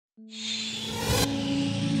The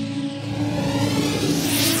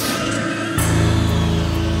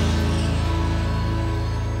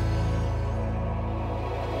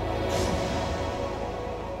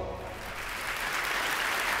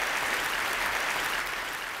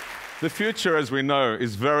future, as we know,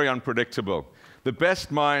 is very unpredictable. The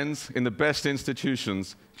best minds in the best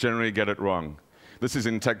institutions generally get it wrong. This is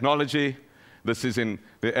in technology, this is in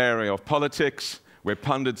the area of politics, where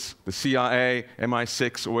pundits, the CIA,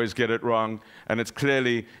 MI6 always get it wrong, and it's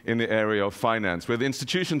clearly in the area of finance, where the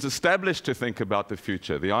institutions established to think about the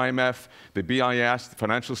future, the IMF, the BIS, the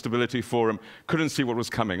Financial Stability Forum, couldn't see what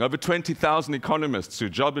was coming. Over 20,000 economists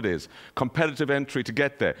whose job it is, competitive entry to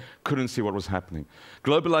get there, couldn't see what was happening.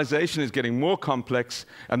 Globalization is getting more complex,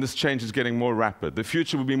 and this change is getting more rapid. The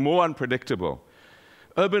future will be more unpredictable.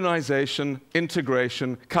 Urbanization,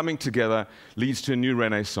 integration, coming together leads to a new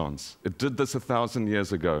renaissance. It did this 1,000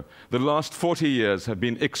 years ago. The last 40 years have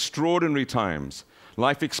been extraordinary times.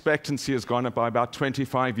 Life expectancy has gone up by about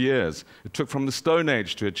 25 years. It took from the Stone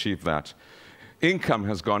Age to achieve that. Income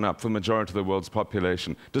has gone up for the majority of the world's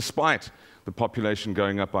population, despite the population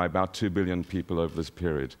going up by about 2 billion people over this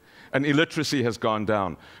period. And illiteracy has gone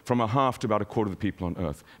down from a half to about a quarter of the people on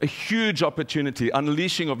Earth. A huge opportunity,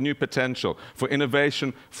 unleashing of new potential for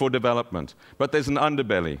innovation, for development. But there's an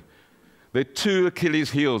underbelly. There are two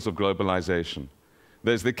Achilles heels of globalization.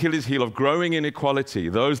 There's the Achilles heel of growing inequality,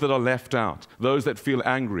 those that are left out, those that feel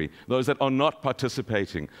angry, those that are not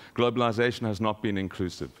participating. Globalization has not been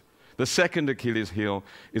inclusive. The second Achilles heel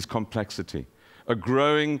is complexity, a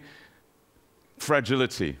growing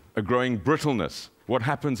fragility, a growing brittleness. What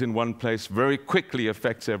happens in one place very quickly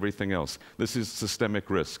affects everything else. This is systemic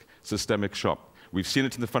risk, systemic shock. We've seen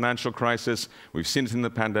it in the financial crisis, we've seen it in the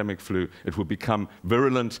pandemic flu. It will become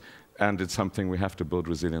virulent, and it's something we have to build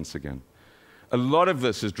resilience again. A lot of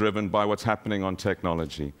this is driven by what's happening on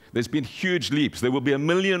technology. There's been huge leaps. There will be a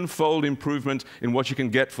million-fold improvement in what you can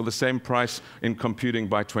get for the same price in computing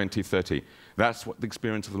by 2030. That's what the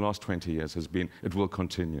experience of the last 20 years has been. It will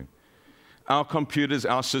continue. Our computers,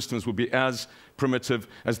 our systems will be as primitive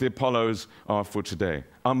as the Apollos are for today.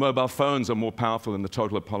 Our mobile phones are more powerful than the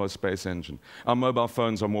total Apollo space engine. Our mobile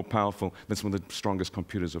phones are more powerful than some of the strongest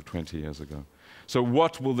computers of 20 years ago. So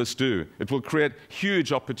what will this do? It will create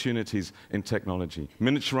huge opportunities in technology.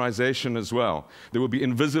 Miniaturization as well. There will be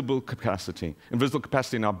invisible capacity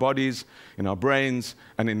in our bodies, in our brains,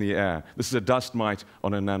 and in the air. This is a dust mite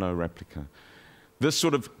on a nano replica. This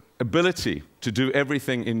sort of ability to do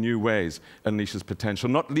everything in new ways unleashes potential,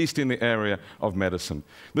 not least in the area of medicine.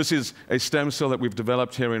 This is a stem cell that we've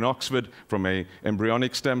developed here in Oxford from an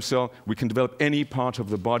embryonic stem cell. We can develop any part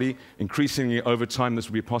of the body. Increasingly over time, this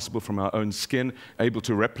will be possible from our own skin, able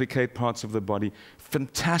to replicate parts of the body.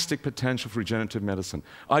 Fantastic potential for regenerative medicine.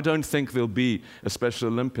 I don't think there'll be a Special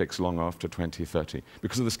Olympics long after 2030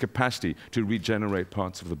 because of this capacity to regenerate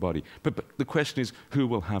parts of the body. But the question is, who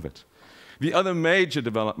will have it? The other major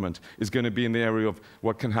development is going to be in the area of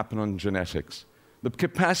what can happen on genetics. The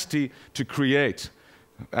capacity to create,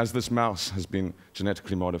 as this mouse has been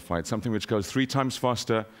genetically modified, something which goes 3 times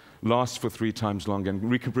faster, lasts for 3 times longer, and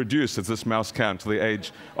reproduce as this mouse can to the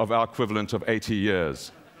age of our equivalent of 80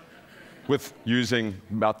 years, with using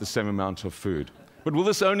about the same amount of food. But will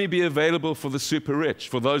this only be available for the super rich,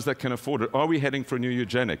 for those that can afford it? Are we heading for a new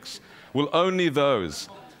eugenics? Will only those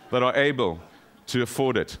that are able to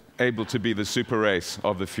afford it, able to be the super race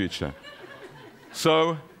of the future?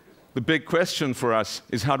 So the big question for us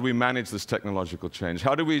is, how do we manage this technological change?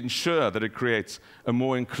 How do we ensure that it creates a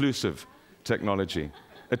more inclusive technology?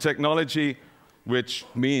 A technology which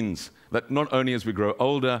means that not only as we grow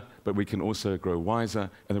older, but we can also grow wiser,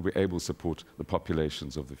 and that we're able to support the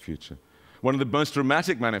populations of the future. One of the most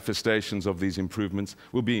dramatic manifestations of these improvements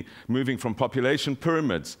will be moving from population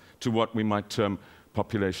pyramids to what we might term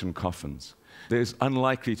population coffins. There's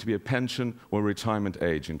unlikely to be a pension or retirement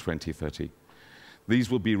age in 2030.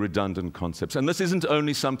 These will be redundant concepts. And this isn't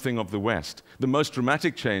only something of the West. The most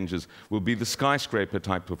dramatic changes will be the skyscraper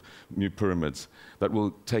type of new pyramids that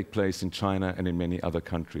will take place in China and in many other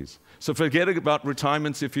countries. So forget about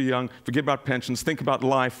retirements if you're young, forget about pensions, think about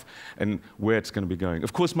life and where it's going to be going.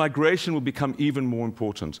 Of course, migration will become even more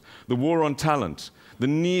important. The war on talent, the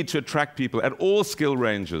need to attract people at all skill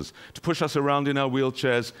ranges, to push us around in our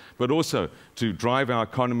wheelchairs, but also to drive our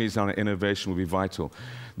economies and our innovation will be vital.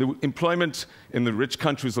 The employment in the rich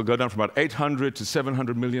countries will go down from about 800 to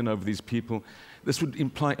 700 million over these people. This would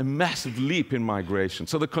imply a massive leap in migration.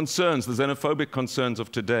 So the concerns, the xenophobic concerns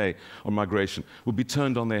of today on migration will be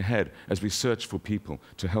turned on their head as we search for people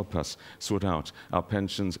to help us sort out our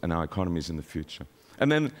pensions and our economies in the future.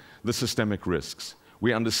 And then the systemic risks.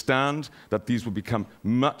 We understand that these will become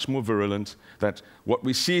much more virulent, that what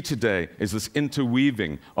we see today is this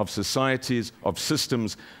interweaving of societies, of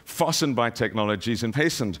systems, fastened by technologies and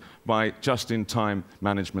hastened by just-in-time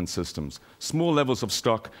management systems. Small levels of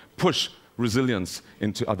stock push resilience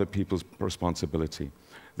into other people's responsibility.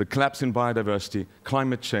 The collapse in biodiversity,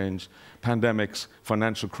 climate change, pandemics,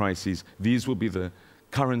 financial crises, these will be the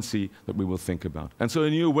currency that we will think about. And so a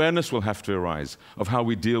new awareness will have to arise of how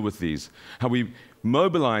we deal with these, how we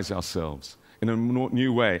mobilize ourselves in a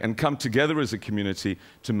new way and come together as a community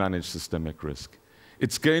to manage systemic risk.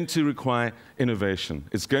 It's going to require innovation.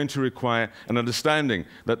 It's going to require an understanding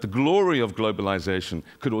that the glory of globalization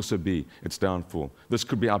could also be its downfall. This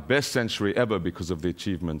could be our best century ever because of the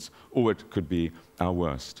achievements, or it could be our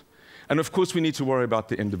worst. And of course, we need to worry about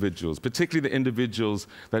the individuals, particularly the individuals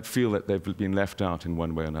that feel that they've been left out in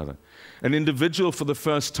one way or another. An individual, for the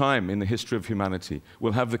first time in the history of humanity,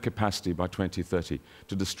 will have the capacity by 2030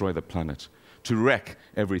 to destroy the planet, to wreck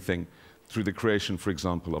everything through the creation, for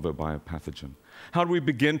example, of a biopathogen. How do we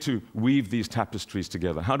begin to weave these tapestries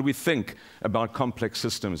together? How do we think about complex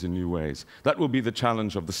systems in new ways? That will be the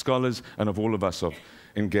challenge of the scholars and of all of us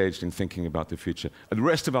engaged in thinking about the future. And the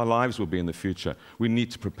rest of our lives will be in the future. We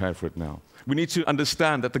need to prepare for it now. We need to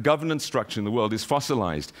understand that the governance structure in the world is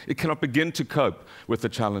fossilized. It cannot begin to cope with the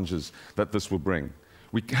challenges that this will bring.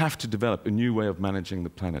 We have to develop a new way of managing the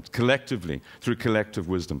planet, collectively, through collective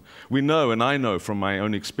wisdom. We know, and I know from my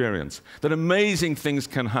own experience, that amazing things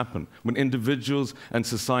can happen when individuals and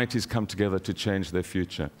societies come together to change their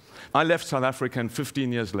future. I left South Africa, and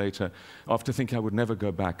 15 years later, after thinking I would never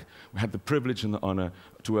go back, I had the privilege and the honor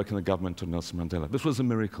to work in the government of Nelson Mandela. This was a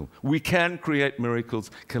miracle. We can create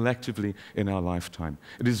miracles collectively in our lifetime.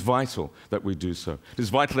 It is vital that we do so. It is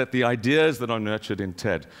vital that the ideas that are nurtured in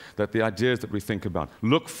TED, that the ideas that we think about,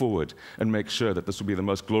 look forward and make sure that this will be the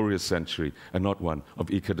most glorious century and not one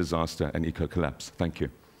of eco-disaster and eco-collapse. Thank you.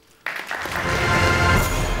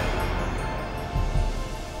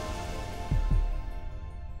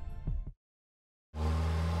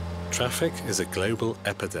 Traffic is a global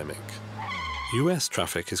epidemic. US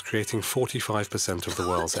traffic is creating 45% of the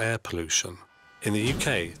world's air pollution. In the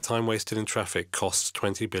UK, time wasted in traffic costs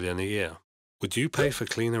 $20 billion a year. Would you pay for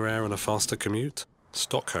cleaner air and a faster commute?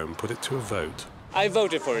 Stockholm put it to a vote. I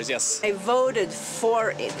voted for it, yes. I voted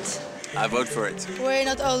for it. I vote for it. We're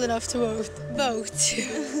not old enough to vote. Vote.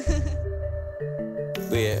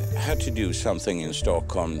 We had to do something in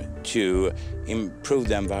Stockholm to improve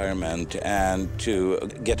the environment and to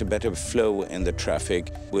get a better flow in the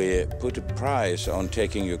traffic. We put a price on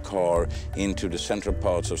taking your car into the central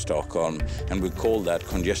parts of Stockholm, and we call that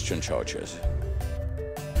congestion charges.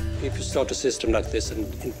 If you start a system like this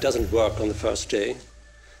and it doesn't work on the first day,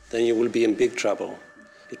 then you will be in big trouble.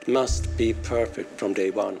 It must be perfect from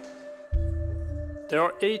day one. There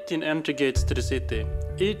are 18 entry gates to the city.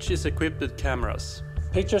 Each is equipped with cameras.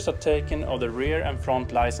 Pictures are taken of the rear and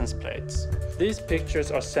front license plates. These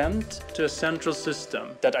pictures are sent to a central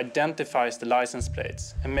system that identifies the license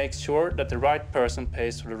plates and makes sure that the right person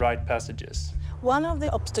pays for the right passages. One of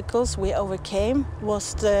the obstacles we overcame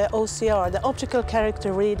was the OCR, the optical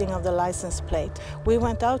character reading of the license plate. We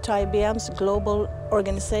went out to IBM's global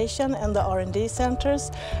organization and the R&D centers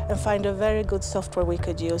and find a very good software we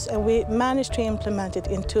could use. And we managed to implement it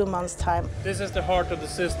in 2 months' time. This is the heart of the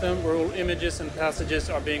system where all images and passages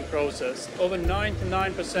are being processed. Over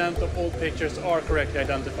 99% of all pictures are correctly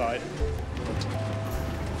identified.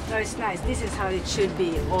 So it's nice. This is how it should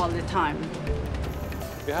be all the time.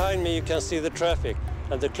 Behind me you can see the traffic,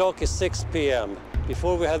 and the clock is 6 p.m.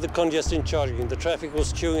 Before we had the congestion charging, the traffic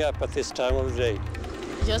was queuing up at this time of the day.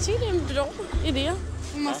 Jag tycker det är en bra idé.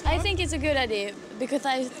 I think it's a good idea because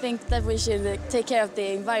I think that we should take care of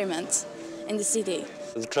the environment in the city.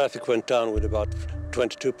 The traffic went down with about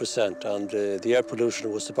 22%, and the air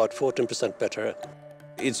pollution was about 14% better.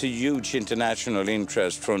 It's a huge international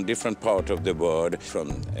interest from different parts of the world,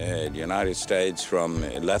 from the United States, from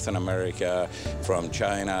Latin America, from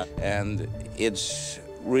China, and it's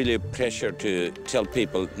really a pleasure to tell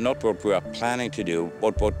people not what we are planning to do,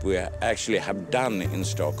 but what we actually have done in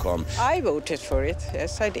Stockholm. I voted for it,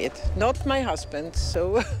 yes I did. Not my husband,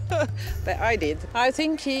 so but I did. I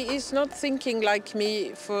think he is not thinking like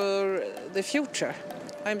me for the future.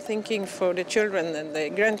 I'm thinking for the children and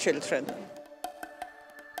the grandchildren.